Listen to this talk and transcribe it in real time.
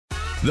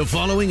The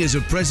following is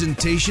a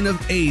presentation of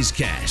A's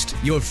Cast,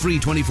 your free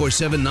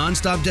 24/7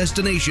 nonstop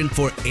destination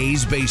for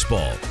A's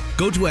baseball.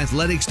 Go to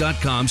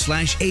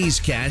athletics.com/A's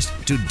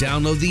Cast to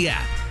download the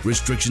app.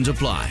 Restrictions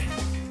apply.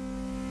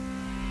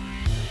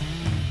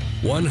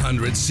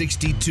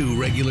 162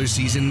 regular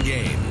season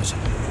games,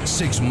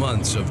 6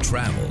 months of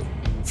travel,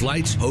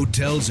 flights,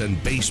 hotels,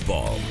 and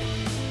baseball.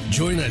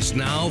 Join us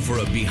now for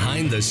a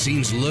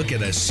behind-the-scenes look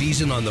at a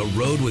season on the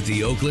road with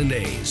the Oakland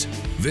A's.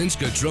 Vince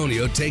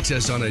Cotroneo takes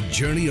us on a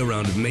journey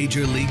around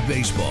Major League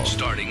Baseball,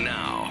 starting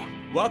now.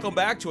 Welcome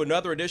back to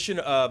another edition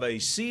of A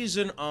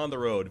Season on the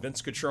Road.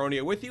 Vince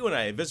Cotroneo with you, and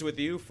I visit with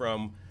you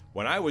from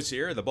when I was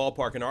here, the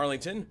ballpark in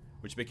Arlington,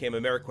 which became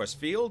Ameriquest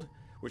Field,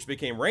 which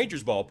became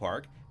Rangers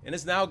Ballpark, and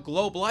is now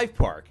Globe Life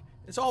Park.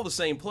 It's all the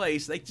same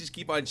place. They just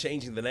keep on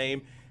changing the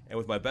name. And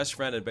with my best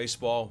friend in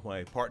baseball,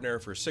 my partner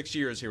for 6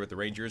 years here with the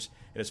Rangers,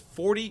 in his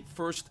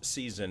 41st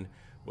season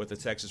with the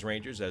Texas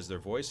Rangers as their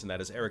voice, and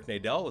that is Eric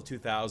Nadel, a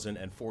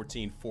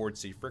 2014 Ford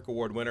C. Frick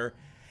Award winner,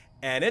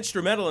 and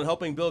instrumental in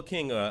helping Bill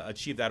King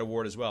achieve that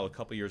award as well a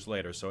couple years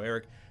later. So,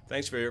 Eric,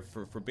 thanks for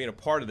being a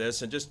part of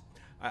this. And just,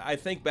 I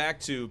think back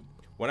to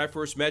when I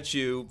first met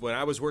you, when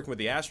I was working with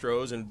the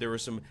Astros, and there were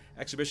some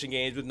exhibition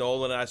games with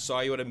Nolan, and I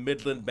saw you at a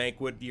Midland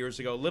banquet years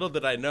ago. Little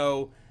did I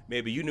know,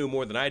 maybe you knew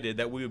more than I did,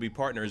 that we would be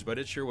partners, but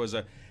it sure was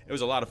a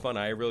lot of fun.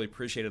 I really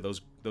appreciated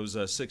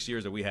those 6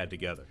 years that we had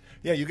together.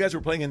 Yeah, you guys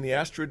were playing in the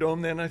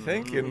Astrodome then, I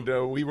think, and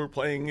we were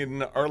playing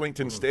in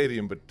Arlington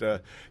Stadium.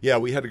 But yeah,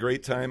 we had a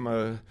great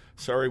time.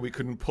 Sorry we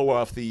couldn't pull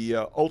off the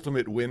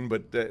ultimate win,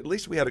 but at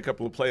least we had a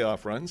couple of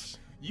playoff runs.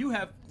 You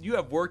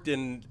have worked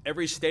in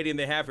every stadium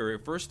they have here.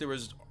 First, there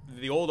was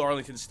the old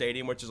Arlington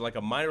Stadium, which is like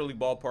a minor league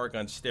ballpark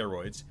on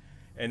steroids,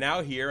 and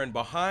now here and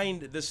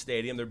behind this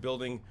stadium, they're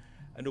building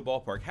a new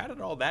ballpark. How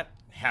did all that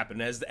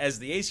happen? As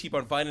the A's keep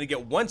on fighting to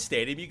get one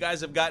stadium, you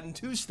guys have gotten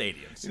two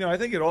stadiums. You know, I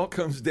think it all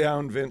comes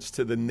down, Vince,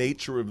 to the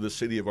nature of the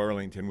city of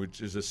Arlington, which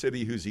is a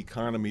city whose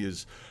economy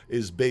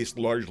is based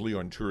largely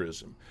on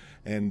tourism.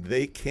 And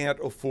they can't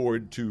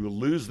afford to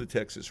lose the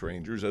Texas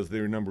Rangers as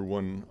their number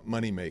one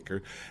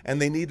moneymaker.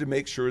 And they need to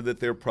make sure that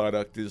their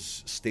product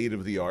is state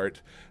of the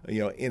art,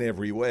 in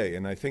every way.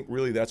 And I think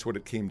really that's what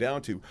it came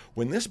down to.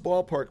 When this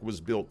ballpark was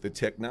built, the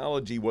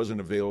technology wasn't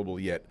available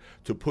yet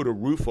to put a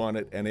roof on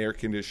it and air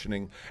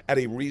conditioning at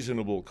a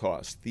reasonable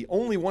cost. The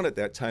only one at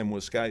that time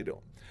was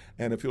Skydome.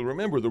 And if you'll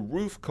remember, the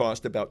roof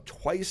cost about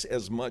twice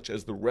as much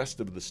as the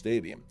rest of the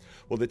stadium.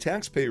 Well, the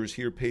taxpayers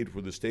here paid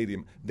for the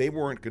stadium. They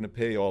weren't going to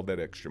pay all that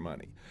extra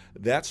money.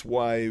 That's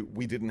why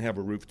we didn't have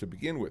a roof to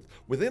begin with.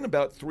 Within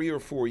about 3 or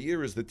 4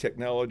 years, the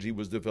technology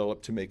was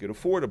developed to make it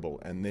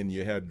affordable. And then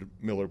you had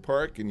Miller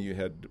Park and you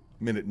had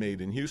Minute Maid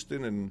in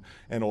Houston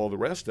and all the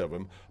rest of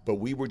them. But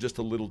we were just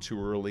a little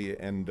too early.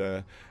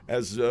 And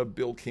as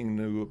Bill King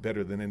knew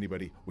better than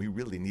anybody, we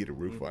really need a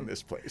roof on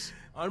this place.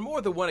 On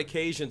more than one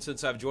occasion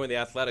since I've joined the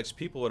Athletics,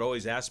 people would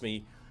always ask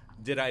me,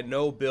 did I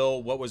know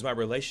Bill? What was my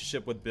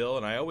relationship with Bill?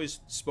 And I always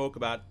spoke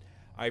about,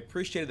 I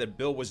appreciated that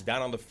Bill was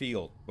down on the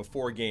field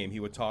before a game. He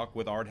would talk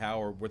with Art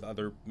Howe or with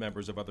other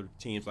members of other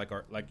teams like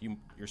you,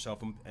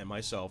 yourself, and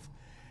myself.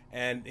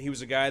 And he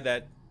was a guy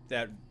that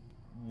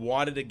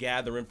wanted to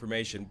gather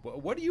information.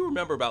 What do you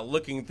remember about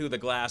looking through the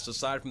glass,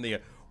 aside from the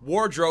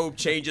wardrobe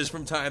changes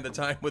from time to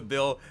time with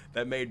Bill,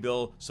 that made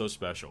Bill so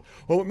special?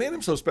 Well, what made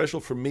him so special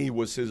for me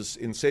was his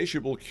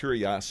insatiable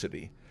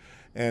curiosity.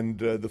 And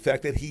the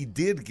fact that he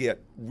did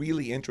get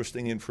really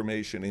interesting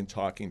information in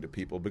talking to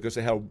people because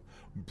of how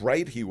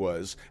bright he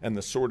was and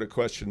the sort of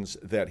questions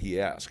that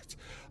he asked.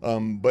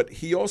 But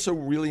he also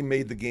really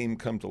made the game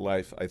come to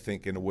life, I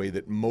think, in a way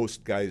that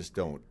most guys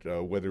don't,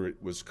 whether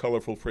it was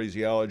colorful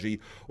phraseology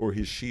or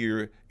his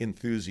sheer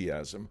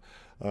enthusiasm.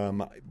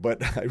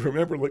 But I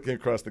remember looking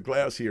across the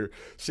glass here,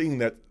 seeing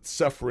that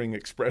suffering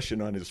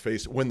expression on his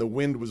face when the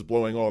wind was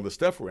blowing all the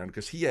stuff around,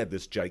 because he had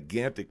this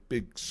gigantic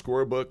big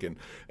scorebook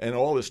and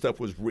all this stuff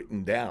was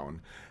written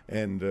down.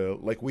 And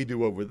like we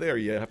do over there,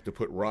 you have to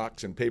put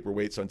rocks and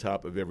paperweights on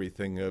top of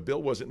everything.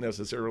 Bill wasn't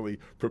necessarily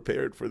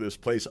prepared for this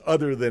place,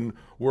 other than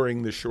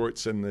wearing the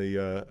shorts and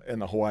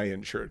the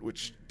Hawaiian shirt,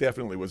 which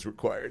definitely was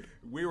required.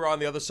 We were on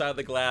the other side of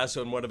the glass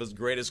on one of his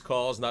greatest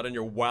calls, not in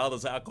your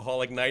wildest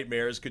alcoholic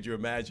nightmares, could you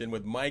imagine,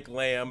 with Mike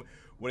Lamb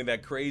winning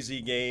that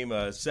crazy game,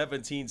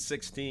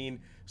 17-16,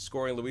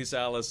 scoring Luis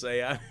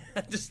Alisei.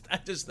 I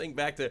just think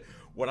back to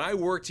when I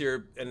worked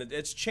here, and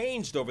it's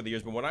changed over the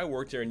years, but when I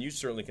worked here, and you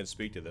certainly can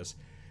speak to this,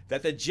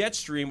 that the jet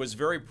stream was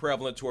very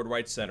prevalent toward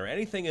right center.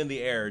 Anything in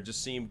the air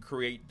just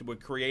would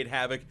create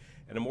havoc,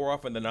 and more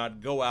often than not,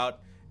 go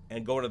out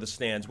and go into the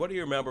stands. What do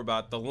you remember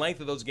about the length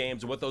of those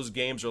games and what those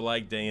games are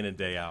like day in and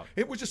day out?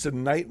 It was just a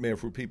nightmare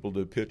for people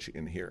to pitch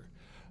in here.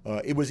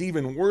 It was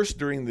even worse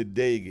during the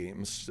day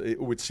games.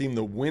 It would seem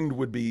the wind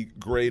would be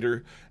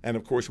greater, and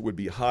of course it would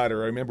be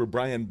hotter. I remember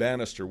Brian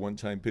Bannister one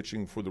time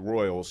pitching for the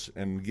Royals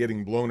and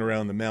getting blown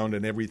around the mound,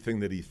 and everything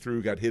that he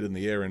threw got hit in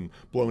the air and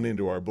blown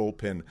into our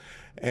bullpen.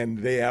 And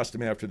they asked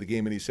him after the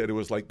game, and he said it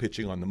was like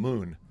pitching on the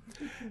moon.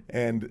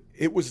 And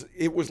it was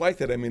like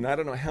that. I mean, I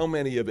don't know how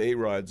many of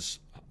A-Rod's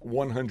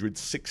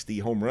 160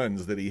 home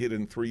runs that he hit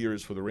in 3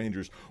 years for the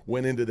Rangers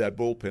went into that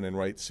bullpen in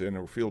right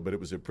center field, but it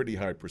was a pretty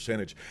high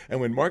percentage. And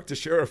when Mark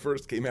Teixeira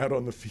first came out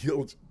on the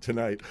field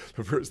tonight,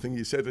 the first thing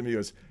he said to me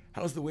was,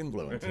 "How's the wind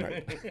blowing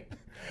tonight?"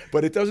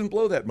 But it doesn't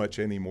blow that much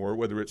anymore,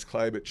 whether it's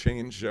climate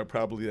change,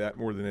 probably that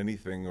more than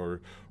anything,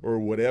 or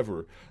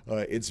whatever.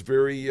 It's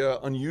very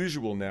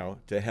unusual now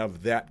to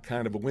have that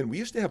kind of a wind. We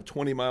used to have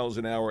 20 miles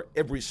an hour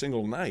every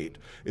single night.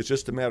 It's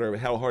just a matter of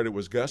how hard it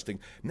was gusting.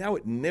 Now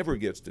it never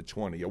gets to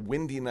 20. A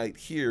windy night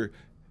here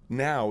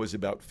now is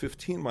about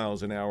 15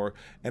 miles an hour,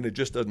 and it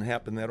just doesn't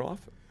happen that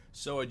often.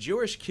 So a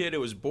Jewish kid who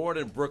was born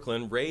in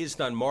Brooklyn,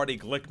 raised on Marty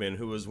Glickman,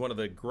 who was one of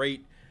the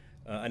great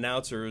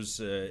announcers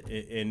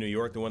in New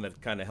York, the one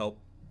that kind of helped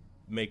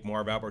make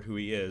Marv Albert who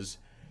he is,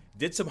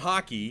 did some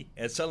hockey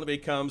and suddenly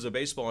becomes a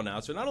baseball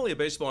announcer. Not only a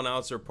baseball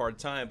announcer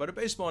part-time, but a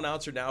baseball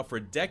announcer now for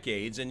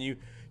decades. And you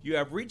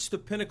have reached the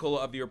pinnacle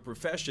of your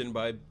profession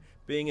by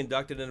being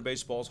inducted into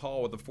Baseball's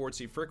Hall with the Ford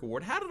C. Frick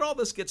Award. How did all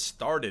this get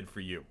started for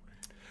you?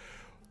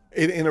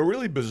 In a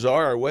really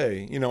bizarre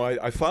way. You know,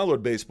 I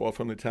followed baseball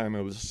from the time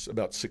I was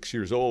about 6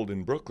 years old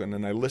in Brooklyn,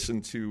 and I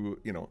listened to,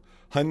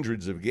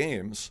 hundreds of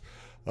games.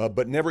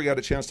 But never got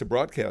a chance to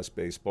broadcast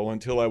baseball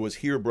until I was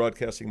here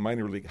broadcasting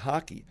minor league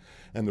hockey.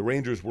 And the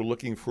Rangers were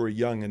looking for a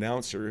young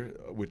announcer,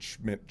 which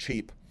meant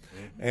cheap,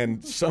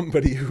 and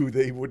somebody who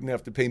they wouldn't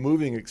have to pay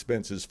moving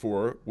expenses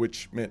for,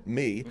 which meant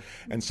me,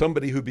 and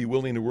somebody who'd be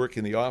willing to work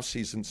in the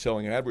off-season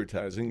selling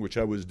advertising, which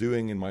I was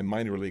doing in my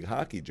minor league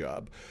hockey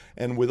job.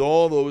 And with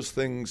all those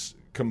things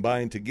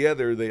combined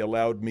together, they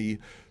allowed me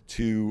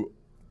to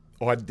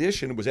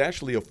audition. It was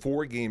actually a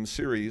 4-game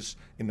series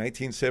in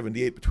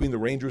 1978 between the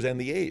Rangers and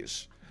the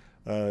A's.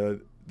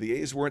 The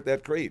A's weren't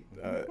that great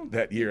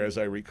that year, as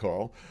I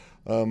recall.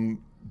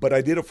 But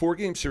I did a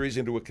 4-game series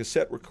into a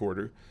cassette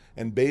recorder,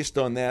 and based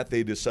on that,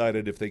 they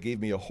decided if they gave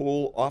me a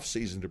whole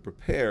off-season to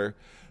prepare,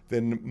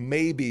 then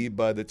maybe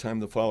by the time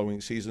the following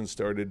season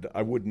started,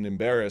 I wouldn't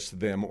embarrass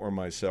them or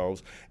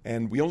myself.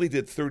 And we only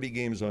did 30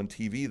 games on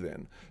TV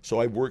then. So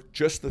I worked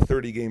just the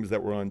 30 games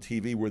that were on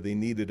TV where they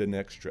needed an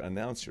extra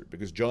announcer,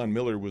 because John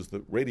Miller was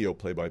the radio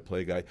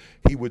play-by-play guy.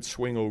 He would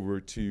swing over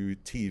to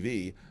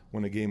TV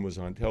when a game was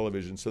on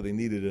television, so they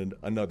needed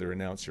another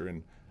announcer,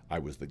 and I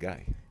was the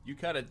guy. You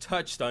kind of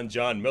touched on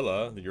John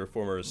Miller, your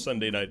former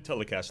Sunday night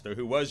telecaster,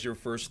 who was your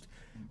first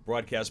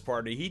broadcast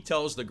partner. He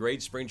tells the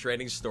great spring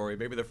training story,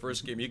 maybe the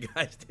first game you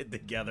guys did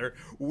together.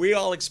 We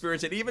all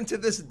experience it, even to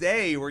this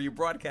day, where you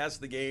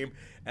broadcast the game,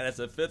 and it's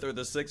the 5th or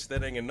the 6th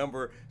inning, and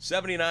number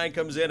 79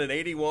 comes in, and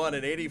 81,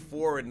 and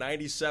 84, and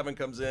 97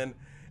 comes in,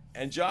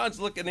 and John's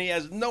looking, he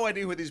has no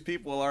idea who these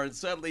people are, and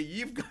suddenly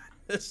you've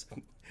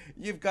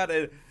got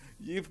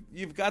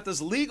this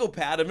legal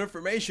pad of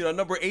information on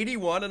number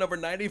 81 and number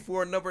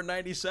 94 and number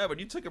 97.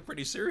 You took it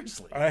pretty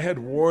seriously. I had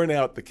worn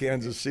out the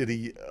Kansas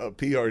City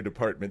PR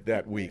department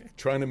that week,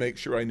 trying to make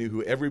sure I knew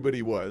who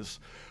everybody was,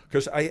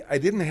 because I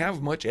didn't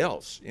have much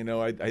else.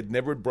 I'd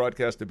never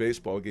broadcast a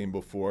baseball game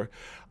before.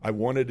 I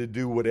wanted to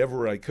do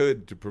whatever I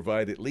could to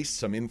provide at least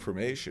some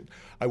information.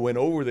 I went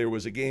over, there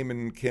was a game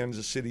in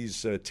Kansas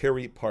City's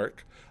Terry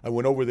Park. I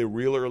went over there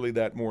real early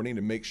that morning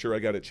to make sure I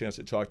got a chance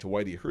to talk to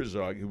Whitey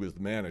Herzog, who was the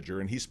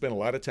manager, and he spent a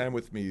lot of time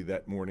with me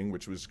that morning,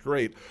 which was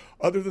great,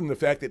 other than the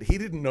fact that he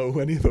didn't know who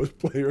any of those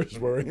players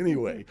were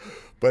anyway.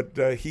 But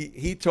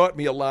he taught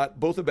me a lot,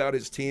 both about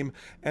his team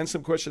and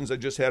some questions I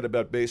just had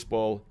about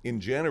baseball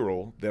in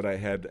general that I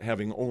had,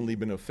 having only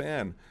been a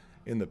fan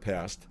in the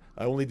past.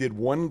 I only did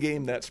one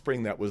game that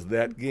spring. That was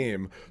that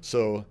game.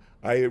 So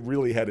I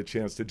really had a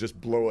chance to just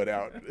blow it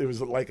out. It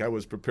was like I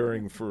was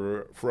preparing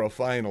for a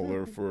final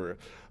or for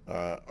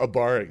a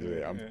bar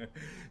exam.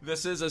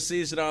 This is A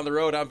Season on the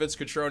Road. I'm Vince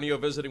Cotroneo,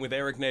 visiting with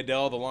Eric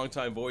Nadel, the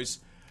longtime voice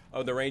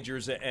of the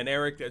Rangers. And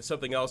Eric, it's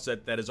something else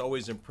that has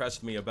always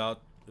impressed me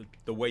about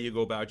the way you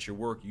go about your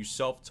work. You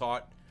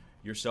self-taught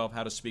yourself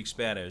how to speak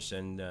Spanish.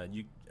 And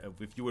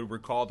if you would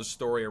recall the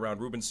story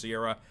around Ruben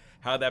Sierra,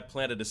 how that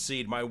planted a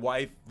seed. My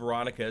wife,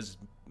 Veronica, as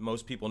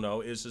most people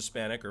know, is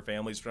Hispanic. Her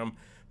family's from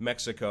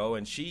Mexico,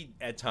 and she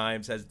at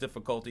times has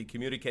difficulty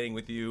communicating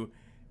with you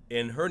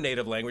in her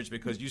native language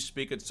because you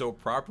speak it so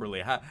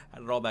properly. How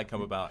did all that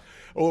come about?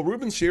 Well,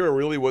 Ruben Sierra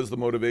really was the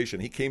motivation.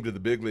 He came to the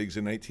big leagues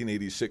in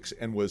 1986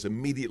 and was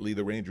immediately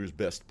the Rangers'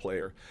 best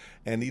player,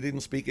 and he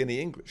didn't speak any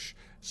English.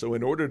 So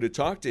in order to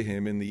talk to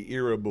him in the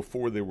era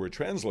before there were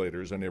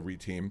translators on every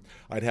team,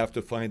 I'd have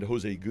to find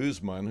Jose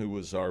Guzman, who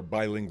was our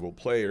bilingual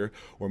player,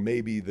 or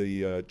maybe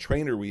the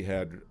trainer we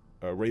had,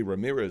 Ray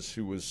Ramirez,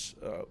 who was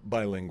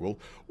bilingual,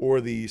 or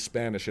the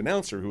Spanish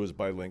announcer who was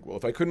bilingual.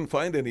 If I couldn't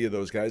find any of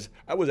those guys,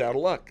 I was out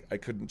of luck. I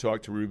couldn't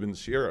talk to Ruben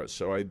Sierra,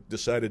 so I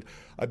decided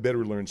I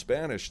better learn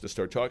Spanish to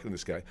start talking to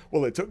this guy.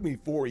 Well, it took me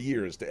 4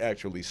 years to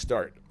actually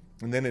start.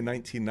 And then in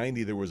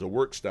 1990, there was a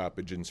work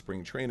stoppage in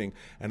spring training,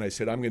 and I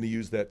said, I'm going to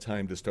use that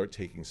time to start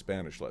taking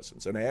Spanish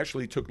lessons. And I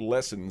actually took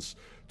lessons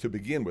to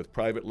begin with,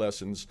 private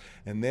lessons,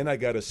 and then I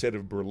got a set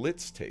of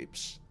Berlitz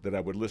tapes that I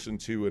would listen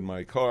to in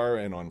my car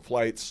and on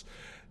flights.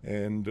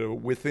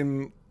 And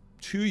within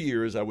 2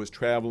 years, I was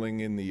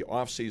traveling in the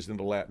off season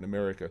to Latin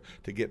America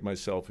to get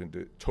myself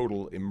into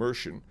total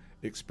immersion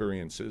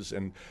experiences.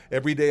 And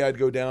every day I'd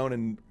go down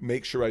and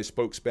make sure I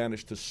spoke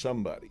Spanish to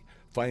somebody.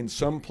 Find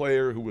some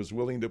player who was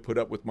willing to put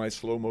up with my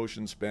slow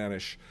motion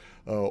Spanish,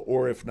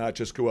 or if not,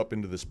 just go up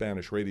into the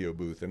Spanish radio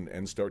booth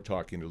and start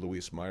talking to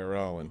Luis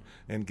Mayoral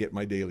and get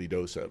my daily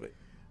dose of it.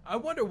 I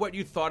wonder what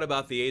you thought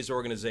about the A's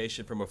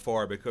organization from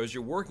afar, because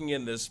you're working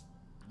in this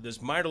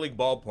minor league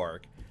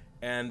ballpark,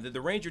 and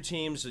the Ranger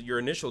teams, your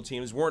initial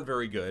teams, weren't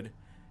very good,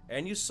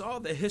 and you saw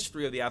the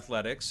history of the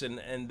Athletics,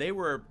 and they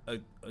were a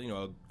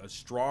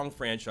strong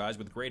franchise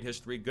with great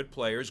history, good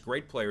players,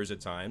 great players at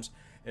times,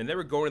 and they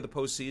were going to the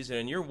postseason,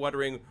 and you're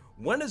wondering,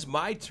 when is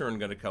my turn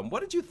going to come?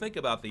 What did you think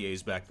about the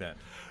A's back then?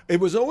 It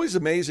was always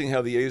amazing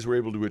how the A's were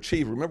able to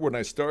achieve. Remember when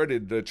I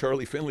started,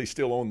 Charlie Finley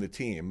still owned the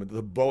team.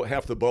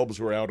 Half the bulbs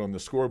were out on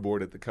the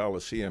scoreboard at the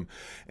Coliseum.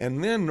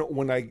 And then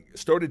when I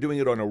started doing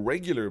it on a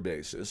regular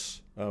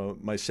basis,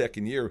 my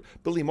second year,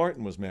 Billy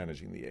Martin was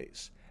managing the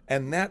A's.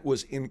 And that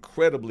was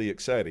incredibly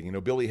exciting. You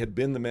know, Billy had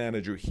been the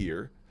manager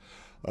here.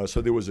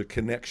 So there was a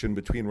connection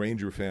between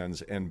Ranger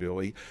fans and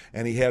Billy.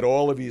 And he had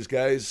all of these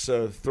guys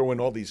throwing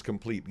all these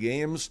complete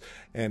games.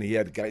 And he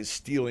had guys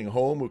stealing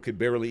home who could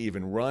barely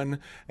even run.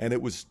 And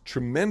it was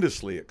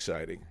tremendously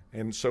exciting.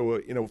 And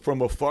so,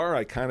 from afar,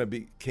 I kind of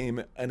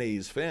became an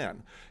A's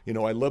fan.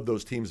 I loved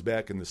those teams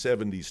back in the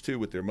 70s, too,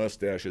 with their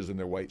mustaches and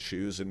their white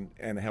shoes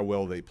and how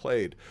well they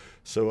played.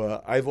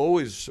 So I've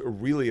always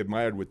really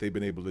admired what they've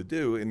been able to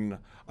do in,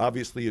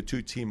 obviously, a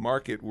two-team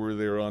market where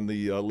they're on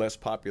the less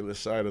populous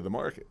side of the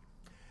market.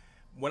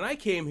 When I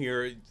came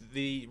here,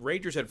 the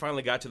Rangers had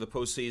finally got to the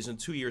postseason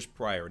 2 years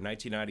prior,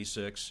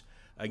 1996,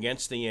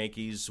 against the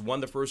Yankees, won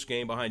the first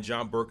game behind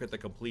John Burkett, the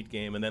complete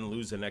game, and then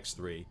lose the next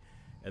three.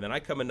 And then I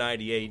come in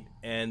 98,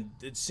 and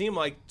it seemed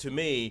like, to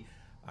me,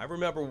 I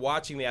remember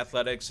watching the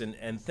Athletics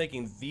and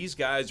thinking, these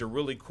guys are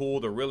really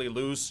cool, they're really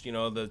loose, the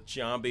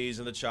Giambis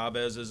and the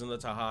Chavezes and the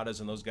Tejadas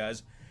and those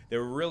guys. They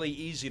were really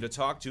easy to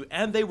talk to,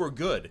 and they were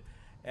good.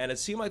 And it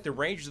seemed like the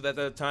Rangers at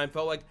that time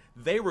felt like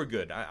they were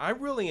good. I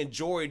really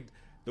enjoyed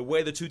the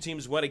way the two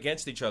teams went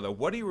against each other.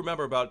 What do you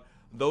remember about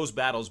those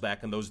battles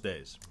back in those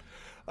days?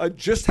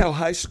 Just how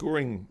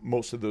high-scoring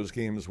most of those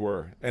games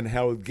were, and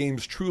how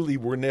games truly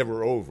were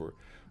never over,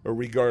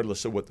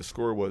 regardless of what the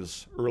score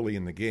was early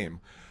in the game.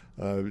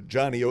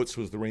 Johnny Oates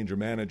was the Ranger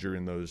manager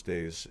in those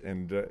days,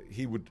 and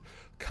he would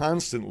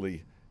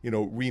constantly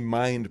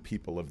remind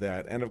people of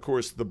that. And, of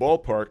course, the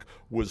ballpark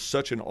was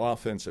such an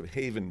offensive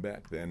haven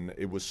back then.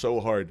 It was so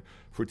hard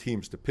for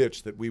teams to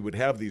pitch that we would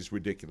have these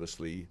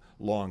ridiculously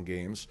long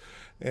games.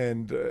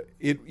 And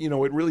it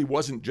really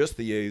wasn't just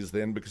the A's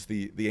then, because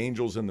the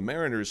Angels and the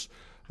Mariners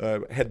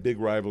had big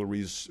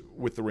rivalries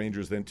with the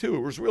Rangers then, too.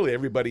 It was really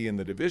everybody in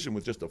the division,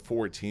 with just a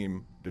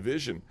four-team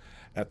division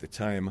at the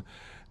time.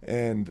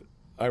 And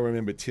I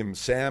remember Tim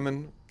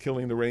Salmon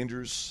killing the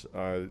Rangers.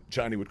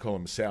 Johnny would call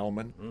him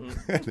Salmon.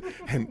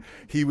 Mm-hmm. And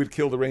he would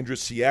kill the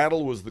Rangers.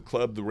 Seattle was the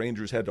club the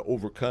Rangers had to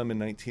overcome in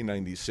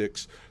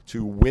 1996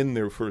 to win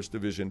their first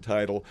division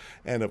title.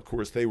 And, of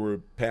course, they were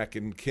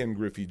packing Ken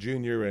Griffey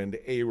Jr. and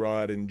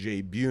A-Rod and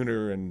Jay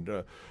Buhner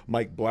and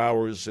Mike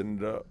Blowers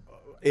and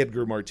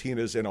Edgar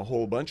Martinez and a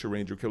whole bunch of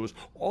Ranger killers.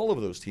 All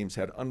of those teams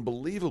had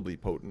unbelievably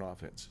potent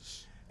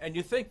offenses. And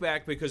you think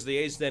back, because the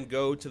A's then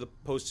go to the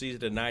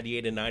postseason in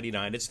 98 and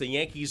 99. It's the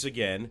Yankees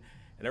again.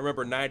 And I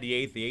remember in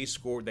 98, the A's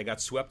scored. They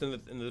got swept in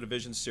the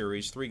division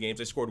series, 3 games.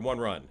 They scored 1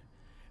 run.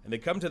 And they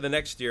come to the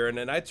next year, and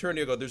then I turn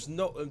to you and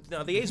go,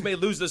 now the A's may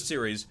lose this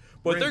series,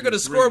 but they're going to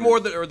score more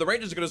than, or the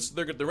Rangers are going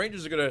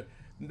to,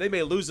 they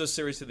may lose this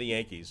series to the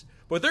Yankees,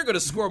 but they're going to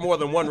score more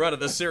than 1 run of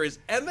this series.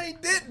 And they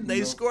didn't.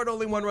 They scored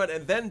only 1 run.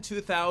 And then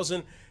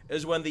 2000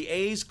 is when the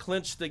A's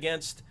clinched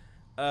against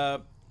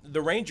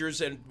the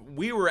Rangers, and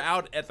we were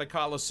out at the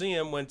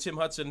Coliseum when Tim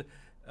Hudson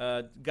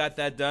got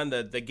that done.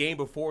 The game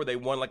before, they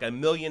won like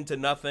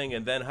 1-0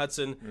 and then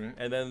Hudson,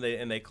 and then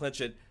they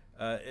clinch it.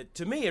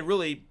 To me, it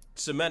really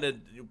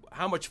cemented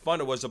how much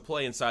fun it was to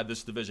play inside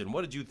this division.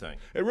 What did you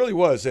think? It really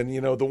was, and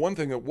the one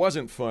thing that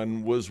wasn't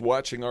fun was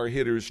watching our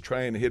hitters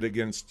try and hit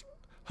against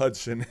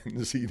Hudson and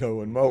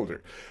Zito and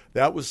Mulder.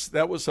 That was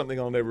something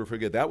I'll never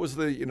forget. That was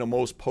the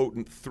most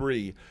potent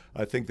 3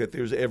 I think that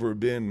there's ever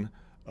been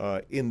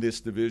in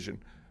this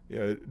division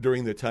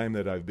during the time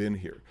that I've been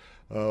here.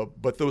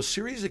 But those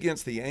series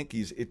against the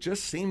Yankees, it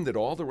just seemed that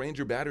all the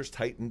Ranger batters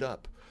tightened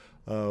up.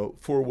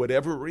 For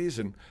whatever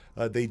reason,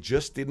 they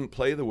just didn't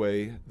play the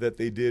way that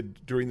they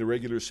did during the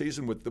regular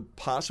season, with the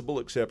possible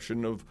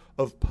exception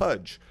of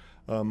Pudge.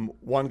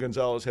 Juan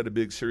Gonzalez had a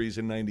big series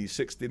in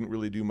 96, didn't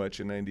really do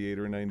much in 98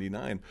 or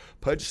 99.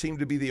 Pudge seemed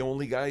to be the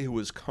only guy who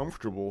was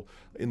comfortable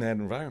in that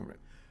environment.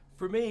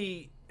 For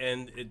me,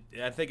 and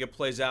I think it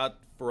plays out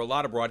for a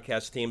lot of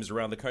broadcast teams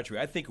around the country,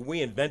 I think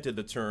we invented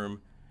the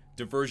term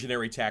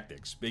diversionary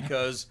tactics,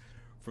 because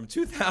from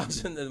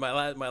 2000 and my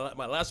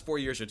last 4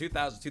 years, or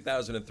 2000,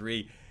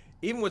 2003,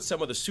 even with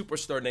some of the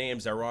superstar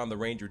names that were on the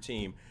Ranger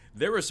team,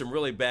 there were some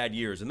really bad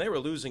years, and they were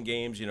losing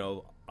games,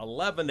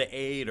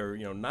 11-8 or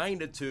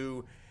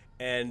 9-2,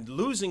 and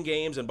losing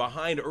games and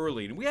behind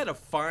early. And we had to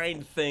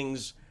find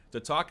things to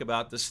talk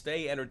about to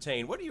stay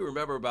entertained. What do you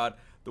remember about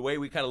the way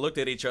we kind of looked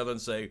at each other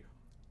and say,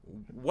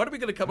 what are we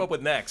going to come up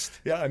with next?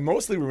 Yeah, I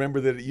mostly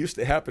remember that it used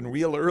to happen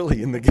real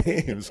early in the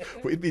games.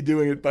 We'd be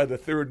doing it by the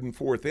third and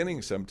fourth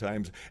inning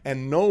sometimes,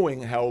 and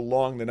knowing how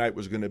long the night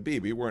was going to be.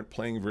 We weren't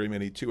playing very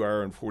many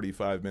 2-hour and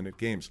 45-minute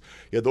games.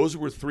 Yeah, those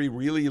were 3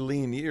 really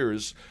lean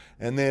years.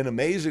 And then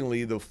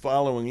amazingly, the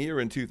following year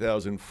in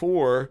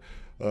 2004,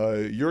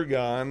 you're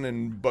gone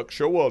and Buck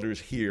Showalter's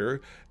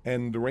here,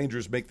 and the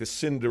Rangers make the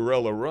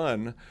Cinderella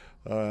run,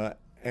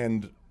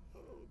 and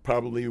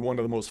probably one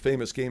of the most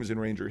famous games in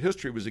Ranger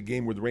history was a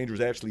game where the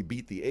Rangers actually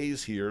beat the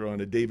A's here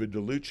on a David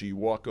DeLucci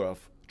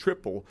walk-off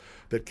triple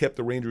that kept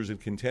the Rangers in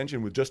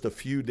contention with just a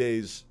few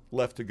days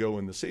left to go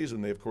in the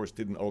season. They, of course,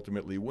 didn't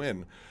ultimately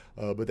win.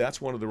 But that's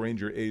one of the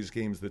Ranger A's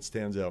games that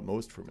stands out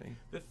most for me.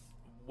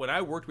 When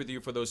I worked with you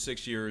for those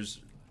 6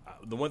 years,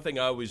 the one thing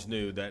I always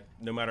knew that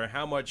no matter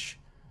how much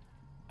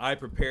I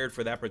prepared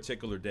for that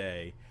particular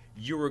day,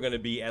 you were going to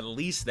be at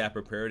least that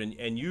prepared,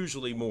 and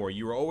usually more.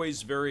 You were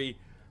always very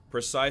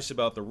precise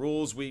about the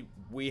rules.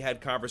 We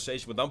had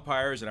conversation with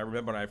umpires, and I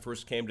remember when I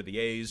first came to the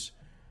A's,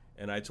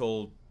 and I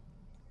told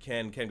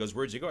Ken goes,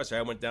 "Where'd you go?" I said,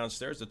 "I went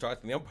downstairs to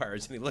talk to the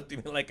umpires," and he looked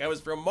at me like I was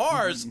from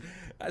Mars.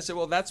 I said,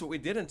 "Well, that's what we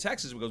did in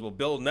Texas." He goes, "Well,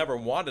 Bill never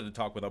wanted to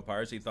talk with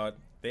umpires. He thought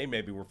they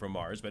maybe were from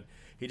Mars, but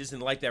he just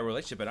didn't like that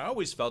relationship." And I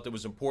always felt it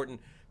was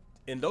important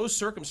in those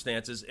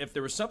circumstances, if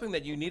there was something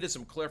that you needed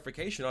some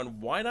clarification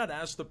on, why not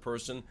ask the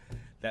person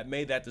that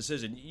made that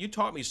decision? You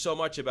taught me so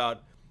much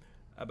about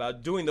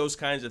doing those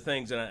kinds of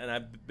things, and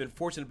I've been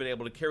fortunate to be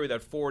able to carry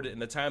that forward in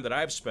the time that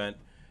I've spent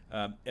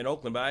in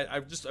Oakland. But I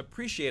just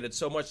appreciated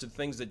so much the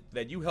things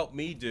that you helped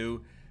me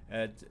do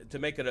to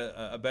make it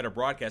a better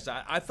broadcast.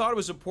 I thought it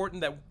was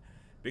important that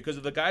because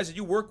of the guys that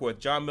you work with,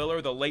 John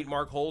Miller, the late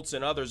Mark Holtz,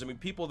 and others, I mean,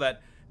 people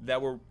that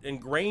were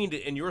ingrained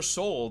in your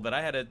soul, that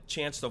I had a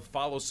chance to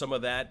follow some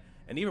of that.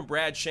 And even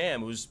Brad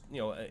Sham, who's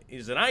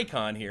is an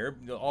icon here,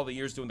 all the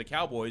years doing the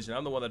Cowboys, and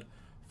I'm the one that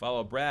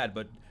followed Brad.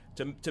 But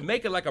to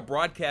make it like a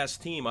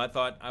broadcast team, I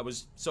thought I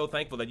was so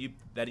thankful that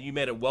you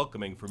made it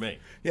welcoming for me.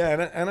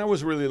 Yeah, and I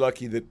was really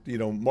lucky that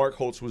Mark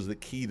Holtz was the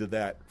key to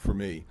that for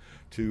me,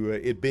 to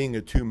it being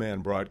a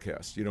two-man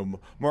broadcast.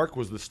 Mark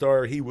was the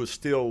star. He was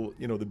still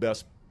the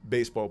best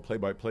baseball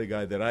play-by-play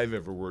guy that I've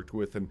ever worked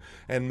with,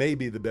 and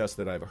maybe the best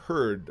that I've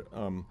heard,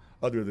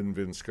 other than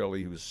Vin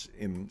Scully, who's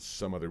on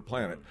some other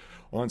planet.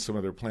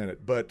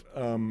 But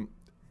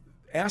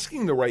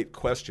asking the right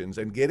questions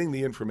and getting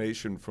the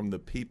information from the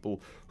people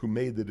who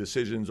made the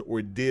decisions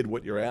or did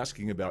what you're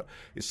asking about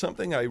is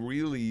something I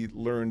really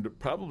learned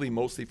probably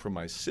mostly from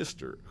my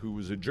sister, who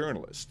was a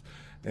journalist.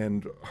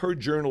 And her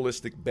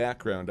journalistic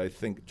background, I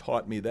think,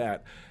 taught me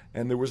that.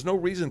 And there was no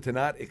reason to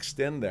not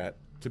extend that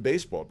to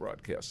baseball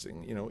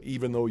broadcasting.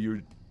 Even though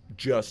you're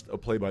just a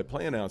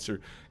play-by-play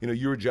announcer,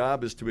 your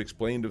job is to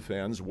explain to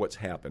fans what's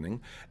happening,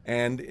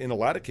 and in a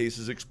lot of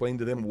cases explain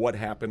to them what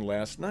happened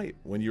last night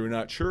when you're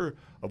not sure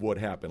of what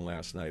happened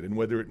last night, and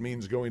whether it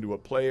means going to a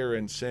player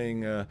and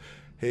saying,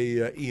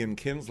 hey, Ian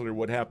Kinsler,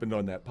 what happened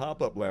on that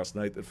pop-up last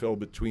night that fell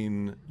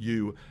between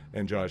you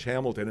and Josh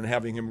Hamilton, and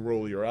having him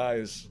roll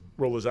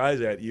his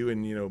eyes at you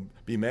and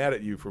be mad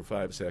at you for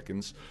 5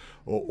 seconds,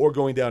 or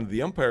going down to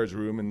the umpire's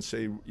room and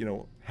say,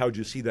 how'd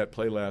you see that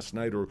play last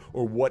night, or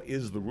what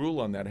is the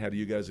rule on that? How do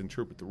you guys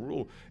interpret the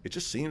rule? It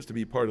just seems to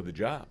be part of the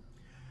job.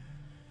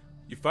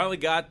 You finally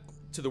got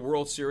to the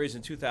World Series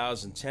in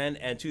 2010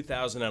 and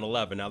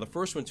 2011. Now, the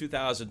first one,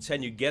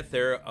 2010, you get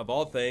there, of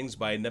all things,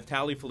 by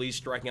Neftali Feliz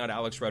striking out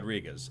Alex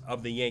Rodriguez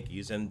of the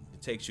Yankees, and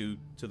it takes you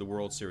to the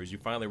World Series. You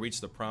finally reach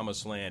the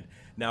promised land.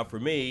 Now, for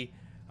me,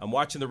 I'm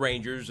watching the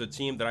Rangers, a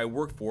team that I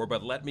worked for,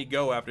 but let me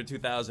go after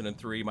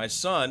 2003. My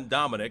son,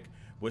 Dominic,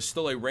 was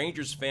still a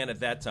Rangers fan at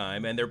that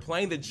time, and they're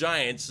playing the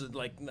Giants,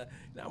 like,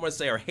 I want to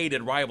say our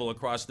hated rival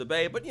across the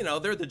bay, but,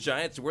 they're the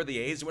Giants, we're the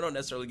A's, we don't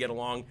necessarily get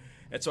along.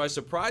 And so I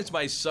surprised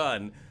my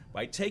son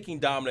by taking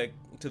Dominic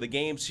to the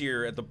games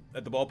here at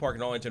the ballpark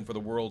in Arlington for the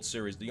World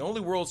Series, the only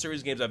World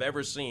Series games I've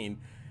ever seen,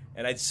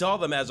 and I saw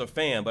them as a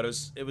fan, but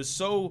it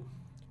was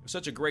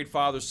such a great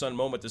father-son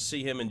moment to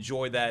see him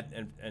enjoy that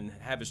and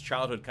have his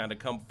childhood kind of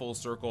come full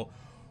circle.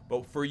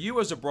 But for you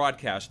as a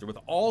broadcaster, with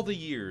all the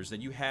years that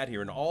you had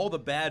here and all the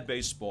bad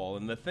baseball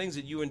and the things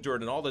that you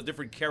endured and all the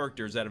different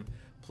characters that have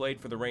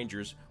played for the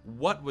Rangers,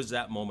 what was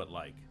that moment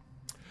like?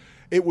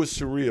 It was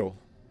surreal.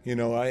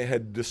 I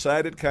had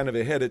decided kind of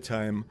ahead of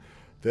time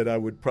that I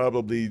would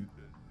probably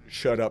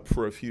shut up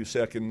for a few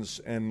seconds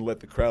and let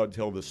the crowd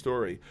tell the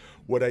story.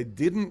 What I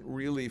didn't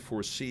really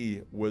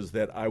foresee was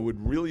that I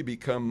would really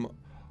become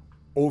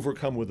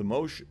overcome with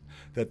emotion,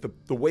 that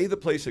the way the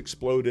place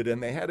exploded,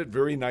 and they had it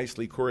very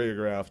nicely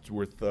choreographed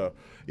with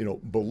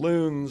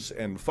balloons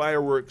and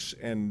fireworks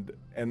and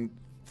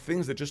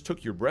things that just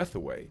took your breath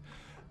away,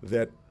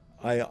 that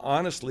I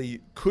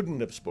honestly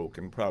couldn't have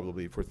spoken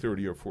probably for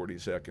 30 or 40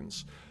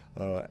 seconds.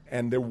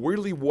 And there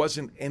really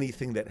wasn't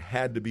anything that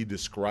had to be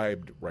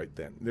described right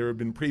then. There have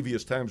been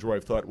previous times where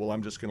I've thought, well,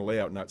 I'm just going to lay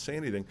out and not say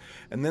anything.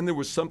 And then there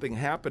was something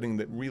happening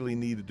that really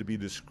needed to be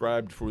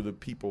described for the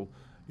people,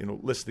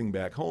 listening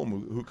back home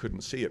who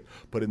couldn't see it.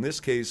 But in this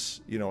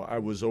case, I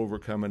was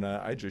overcome, and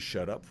I just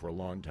shut up for a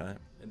long time.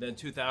 And then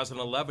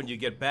 2011, you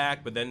get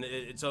back, but then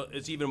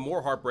it's even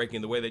more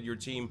heartbreaking the way that your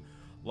team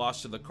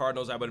lost to the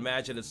Cardinals. I would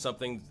imagine it's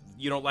something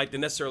you don't like to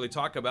necessarily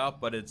talk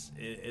about, but it's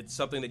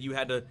something that you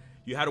had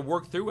to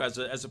work through as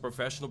a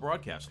professional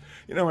broadcaster.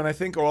 And I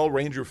think all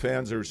Ranger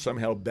fans are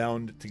somehow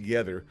bound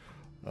together,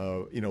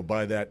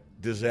 by that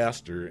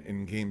disaster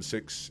in Game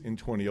 6 in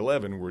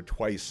 2011, where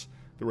twice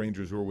the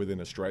Rangers were within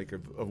a strike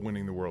of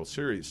winning the World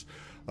Series.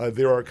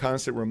 There are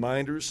constant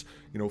reminders.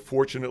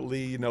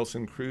 Fortunately,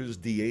 Nelson Cruz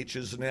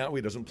DHs now.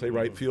 He doesn't play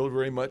right field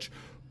very much,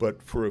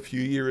 but for a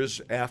few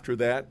years after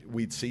that,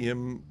 we'd see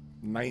him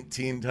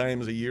 19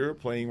 times a year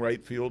playing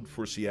right field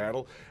for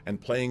Seattle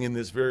and playing in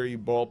this very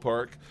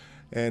ballpark.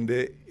 And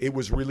it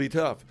was really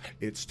tough.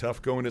 It's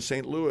tough going to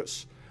St.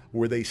 Louis,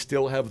 where they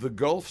still have the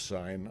Gulf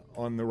sign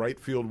on the right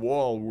field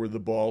wall where the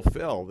ball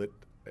fell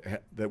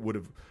that would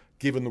have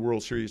given the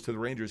World Series to the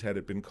Rangers had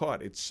it been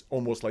caught. It's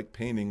almost like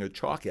painting a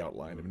chalk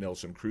outline of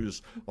Nelson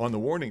Cruz on the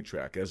warning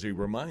track as a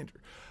reminder.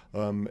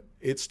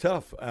 It's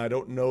tough. I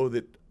don't know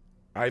that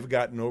I've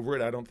gotten over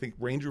it. I don't think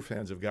Ranger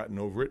fans have gotten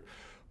over it.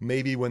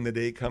 Maybe when the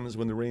day comes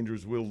when the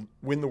Rangers will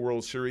win the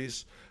World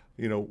Series,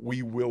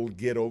 we will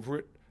get over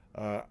it.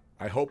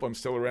 I hope I'm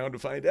still around to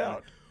find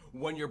out.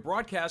 When you're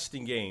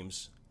broadcasting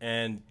games,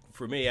 and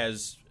for me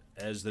as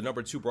the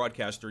number 2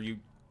 broadcaster,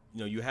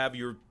 you have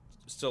your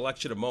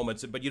selection of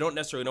moments, but you don't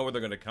necessarily know where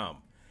they're going to come.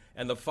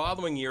 And the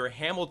following year,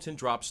 Hamilton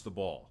drops the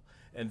ball.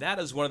 And that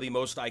is one of the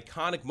most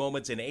iconic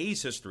moments in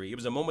A's history. It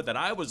was a moment that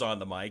I was on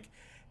the mic,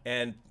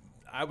 and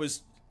I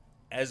was,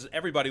 as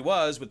everybody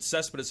was, with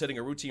Cespedes hitting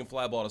a routine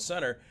fly ball to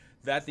center,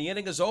 that the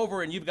inning is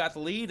over and you've got the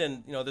lead,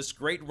 and this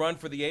great run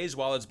for the A's,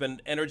 while it's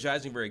been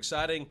energizing, very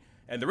exciting,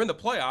 and they're in the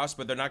playoffs,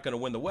 but they're not going to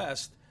win the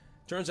West.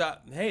 Turns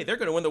out, hey, they're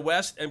going to win the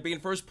West and be in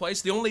first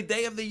place the only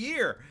day of the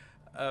year.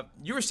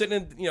 You were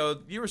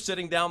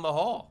sitting down the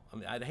hall. I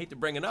mean, I'd hate to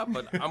bring it up,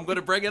 but I'm going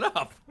to bring it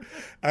up.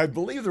 I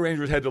believe the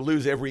Rangers had to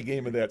lose every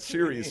game of that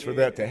series for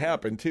that to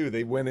happen, too.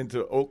 They went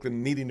into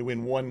Oakland needing to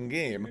win one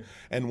game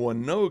and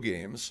won no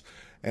games.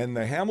 And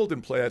the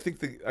Hamilton play, I think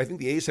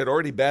the A's had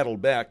already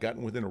battled back,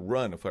 gotten within a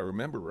run, if I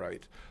remember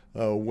right,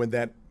 when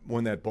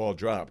that ball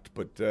dropped.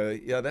 But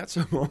that's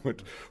a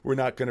moment we're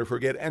not going to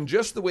forget. And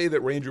just the way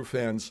that Ranger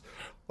fans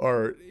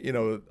are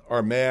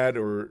mad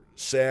or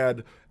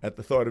sad at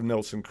the thought of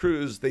Nelson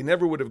Cruz, they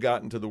never would have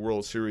gotten to the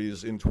World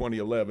Series in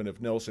 2011 if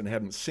Nelson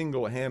hadn't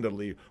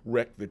single-handedly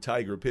wrecked the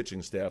Tiger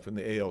pitching staff in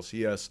the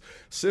ALCS.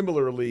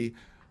 Similarly,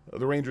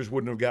 the Rangers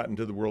wouldn't have gotten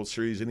to the World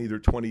Series in either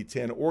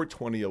 2010 or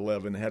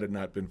 2011 had it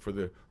not been for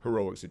the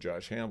heroics of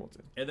Josh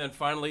Hamilton. And then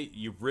finally,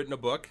 you've written a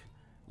book,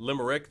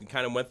 Limerick, and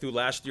kind of went through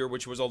last year,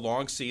 which was a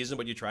long season,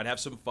 but you tried to have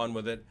some fun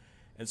with it.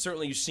 And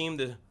certainly you seem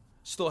to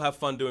still have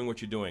fun doing what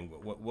you're doing.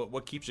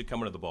 What keeps you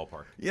coming to the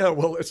ballpark? Yeah,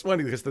 well, it's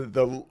funny because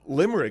the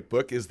Limerick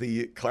book is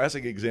the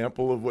classic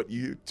example of what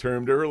you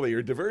termed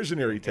earlier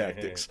diversionary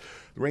tactics.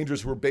 The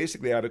Rangers were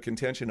basically out of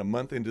contention a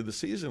month into the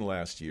season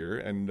last year,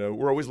 and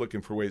we're always looking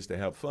for ways to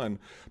have fun,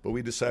 but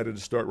we decided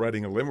to start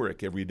writing a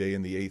limerick every day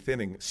in the 8th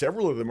inning.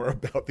 Several of them are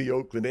about the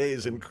Oakland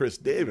A's and Chris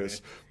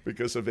Davis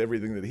because of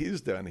everything that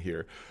he's done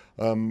here.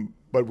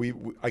 But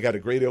I got a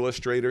great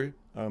illustrator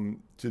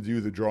to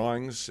do the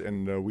drawings,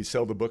 and we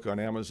sell the book on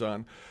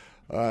Amazon.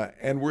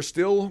 And we're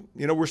still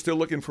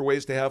looking for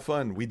ways to have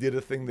fun. We did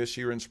a thing this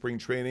year in spring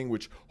training,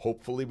 which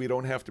hopefully we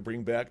don't have to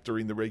bring back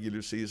during the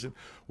regular season,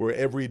 where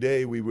every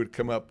day we would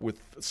come up with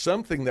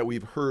something that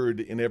we've heard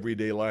in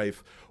everyday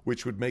life,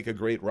 which would make a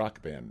great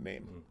rock band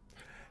name.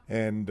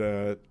 And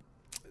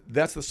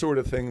that's the sort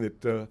of thing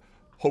that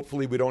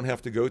hopefully we don't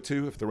have to go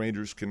to if the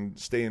Rangers can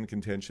stay in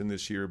contention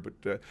this year.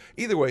 But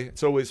either way,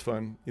 it's always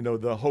fun.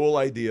 The whole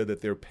idea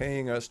that they're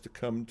paying us to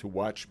come to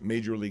watch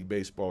Major League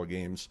Baseball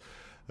games,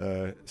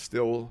 it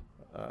still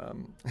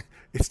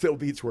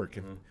beats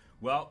working.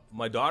 Well,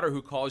 my daughter,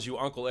 who calls you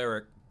Uncle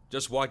Eric,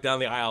 just walked down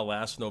the aisle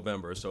last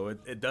November, so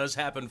it does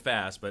happen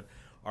fast. But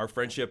our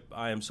friendship,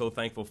 I am so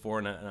thankful for,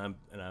 and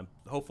I'm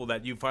hopeful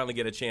that you finally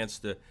get a chance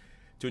to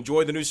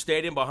enjoy the new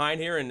stadium behind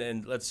here,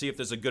 and let's see if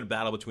there's a good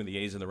battle between the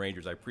A's and the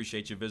Rangers. I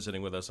appreciate you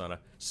visiting with us on a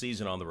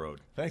season on the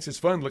road. Thanks. It's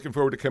fun. Looking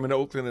forward to coming to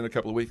Oakland in a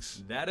couple of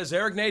weeks. That is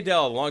Eric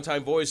Nadel,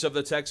 longtime voice of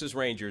the Texas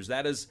Rangers.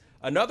 That is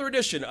another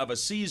edition of A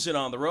Season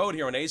on the Road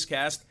here on A's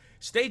Cast.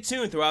 Stay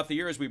tuned throughout the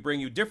year as we bring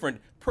you different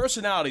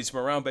personalities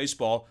from around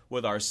baseball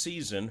with our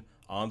Season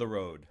on the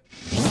Road.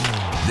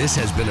 This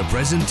has been a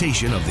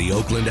presentation of the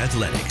Oakland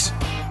Athletics.